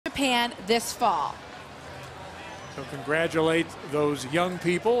Japan this fall. So congratulate those young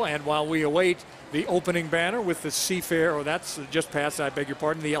people, and while we await the opening banner with the Seafair, or that's just past, I beg your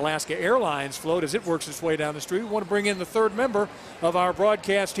pardon, the Alaska Airlines float as it works its way down the street. We want to bring in the third member of our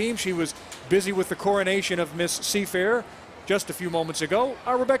broadcast team. She was busy with the coronation of Miss Seafair just a few moments ago.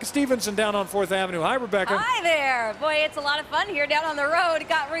 Our Rebecca Stevenson down on 4th Avenue. Hi, Rebecca. Hi there. Boy, it's a lot of fun here down on the road. It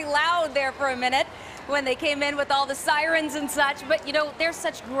got really loud there for a minute when they came in with all the sirens and such. But, you know, there's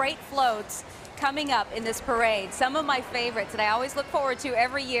such great floats coming up in this parade. Some of my favorites that I always look forward to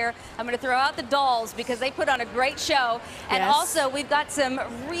every year. I'm going to throw out the dolls because they put on a great show. And Yes. also we've got some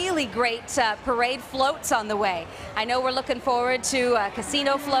really great parade floats on the way. I know we're looking forward to a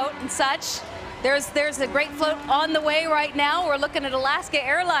casino float and such. There's a great float on the way right now. We're looking at Alaska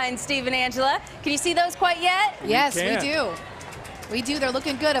Airlines, Steve and Angela. Can you see those quite yet? Yes, we can. do. We do. They're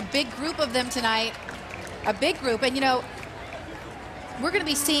looking good. A big group of them tonight. A big group. And, you know, we're going to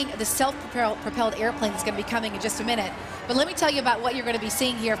be seeing the self-propelled airplane that's going to be coming in just a minute. But let me tell you about what you're going to be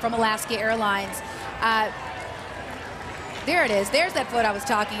seeing here from Alaska Airlines. There it is. There's that float I was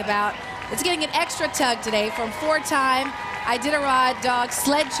talking about. It's getting an extra tug today from four-time Iditarod dog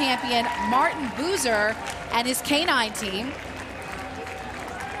sled champion Martin Boozer and his canine team.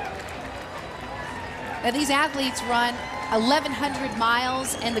 Now, these athletes run 1,100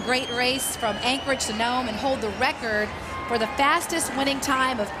 miles in the Great Race from Anchorage to Nome and hold the record for the fastest winning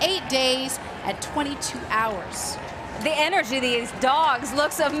time of 8 days at 22 hours. The energy of these dogs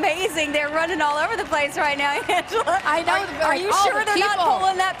looks amazing. They're running all over the place right now, Angela. I know. Are you sure they're not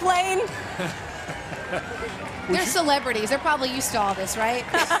pulling that plane? They're celebrities. They're probably used to all this, right?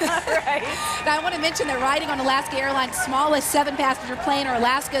 Right. Now, I want to mention they're riding on Alaska Airlines' smallest 7-passenger plane, or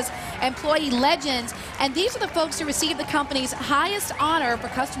Alaska's Employee Legends. And these are the folks who receive the company's highest honor for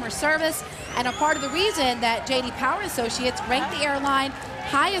customer service and are part of the reason that J.D. Power Associates ranked the airline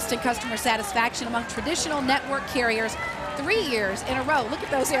highest in customer satisfaction among traditional network carriers 3 years in a row. Look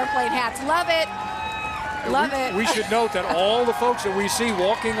at those airplane hats. Love it. Love it. We should note that all the folks that we see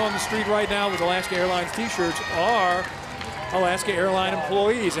walking on the street right now with Alaska Airlines t-shirts are Alaska Airline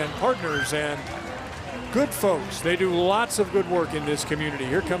employees and partners and good folks. They do lots of good work in this community.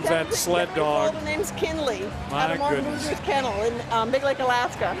 Here comes that sled dog. The name's Kinley. My out of Martin goodness. Boozer's kennel in Big Lake,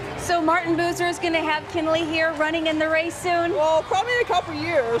 Alaska. So Martin Boozer is going to have Kinley here running in the race soon? Well, probably in a couple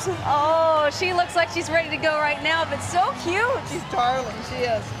years. Oh, she looks like she's ready to go right now, but so cute. She's darling, she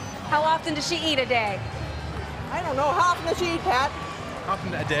is. How often does she eat a day? I don't know, how often does she eat, Pat?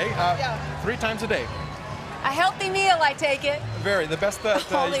 Often a day? Yeah. 3 times a day. A healthy meal, I take it. Very, the best that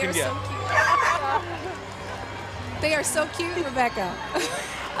Oh, you they can are get. so cute. They are so cute, Rebecca.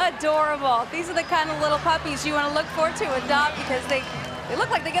 Adorable. These are the kind of little puppies you want to look forward to adopt because they look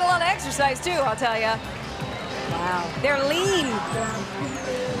like they get a lot of exercise too, I'll tell you. Wow. They're lean.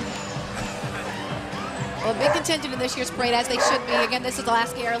 Well, a big contingent in this year's parade, as they should be. Again, this is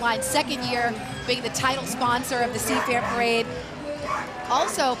Alaska Airlines' second year being the title sponsor of the Seafair Parade.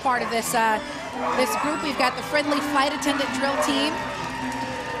 Also part of this group, we've got the Friendly Flight Attendant Drill Team.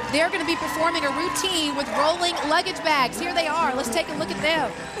 They're going to be performing a routine with rolling luggage bags. Here they are. Let's take a look at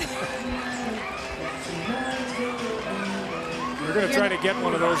them. We're going to try to get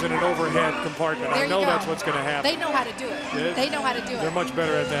one of those in an overhead compartment. There I know you go. that's what's going to happen. They know how to do it. They know how to do They're it. much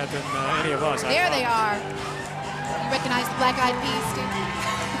better at that than any of us. There they are. You recognize the Black Eyed Peas, Steve?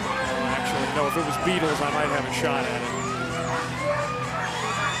 Actually, no, if it was Beatles, I might have a shot at it.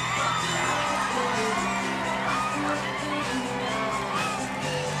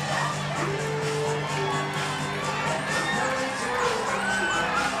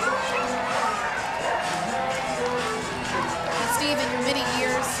 Steve, in your many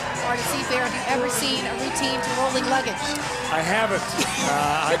years part of Seafair, have you ever seen a routine to rolling luggage? I haven't.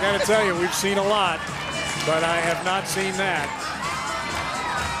 I got to tell you, we've seen a lot, but I have not seen that.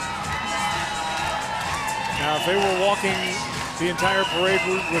 Now, if they were walking the entire parade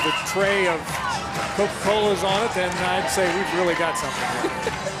route with a tray of Coca-Colas on it, then I'd say we've really got something.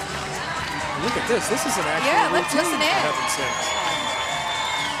 Look at this. This is an actual Yeah, let's routine, listen in. for heaven's sakes.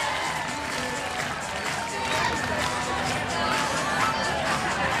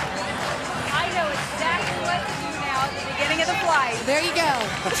 I know exactly what to do now at the beginning of the flight. There you go.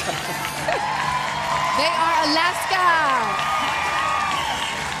 They are Alaska.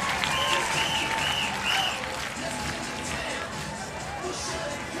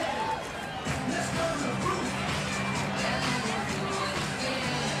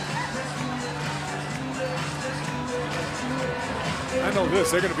 I know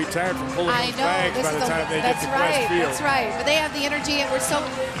this. They're going to be tired from pulling I those know. bags This by is the time they get to Crest Field. That's right. But they have the energy, and we're so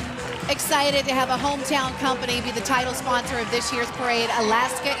Excited to have a hometown company be the title sponsor of this year's parade,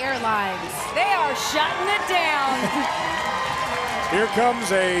 Alaska Airlines. They are shutting it down. Here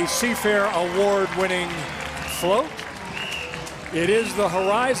comes a Seafair award-winning float. It is the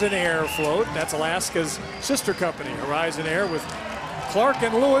Horizon Air float. That's Alaska's sister company, Horizon Air, with Clark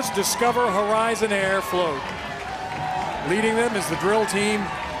and Lewis Discover Horizon Air float. Leading them is the drill team,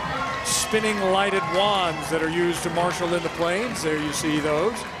 spinning lighted wands that are used to marshal in the planes. There you see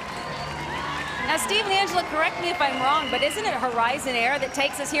those. Now, Steve and Angela, correct me if I'm wrong, but isn't it Horizon Air that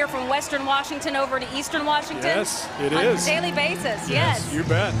takes us here from Western Washington over to Eastern Washington? Yes, it on is. a daily basis, yes. You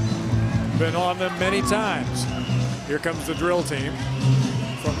bet. Been on them many times. Here comes the drill team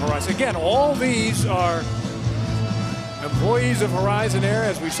from Horizon. Again, all these are employees of Horizon Air,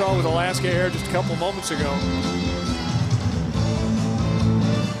 as we saw with Alaska Air just a couple moments ago.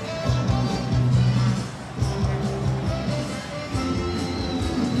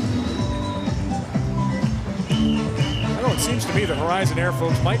 It seems to me the Horizon Air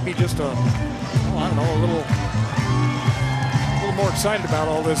folks might be just a little more excited about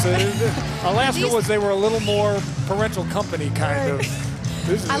all this. Alaska was they were a little more parental company kind of.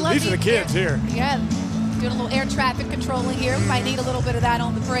 These are the kids here. Yeah, doing a little air traffic controlling here. Might need a little bit of that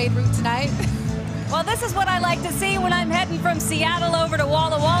on the parade route tonight. Well, this is what I like to see when I'm heading from Seattle over to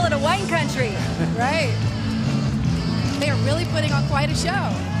Walla Walla to wine country. Right. They are really putting on quite a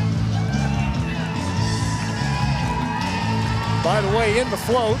show. By the way, in the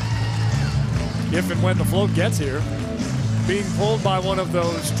float, if and when the float gets here, being pulled by one of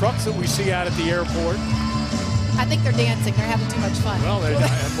those trucks that we see out at the airport. I think they're dancing. They're having too much fun.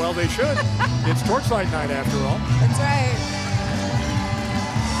 Well, they should. It's Torchlight night after all. That's right.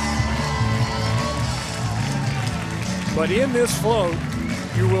 But in this float,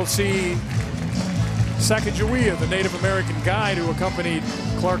 you will see Sacagawea, the Native American guide who accompanied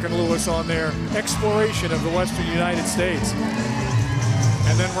Clark and Lewis on their exploration of the western United States.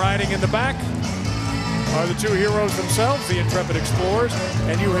 And then riding in the back are the two heroes themselves, the intrepid explorers,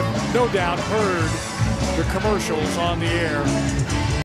 and you have no doubt heard the commercials on the air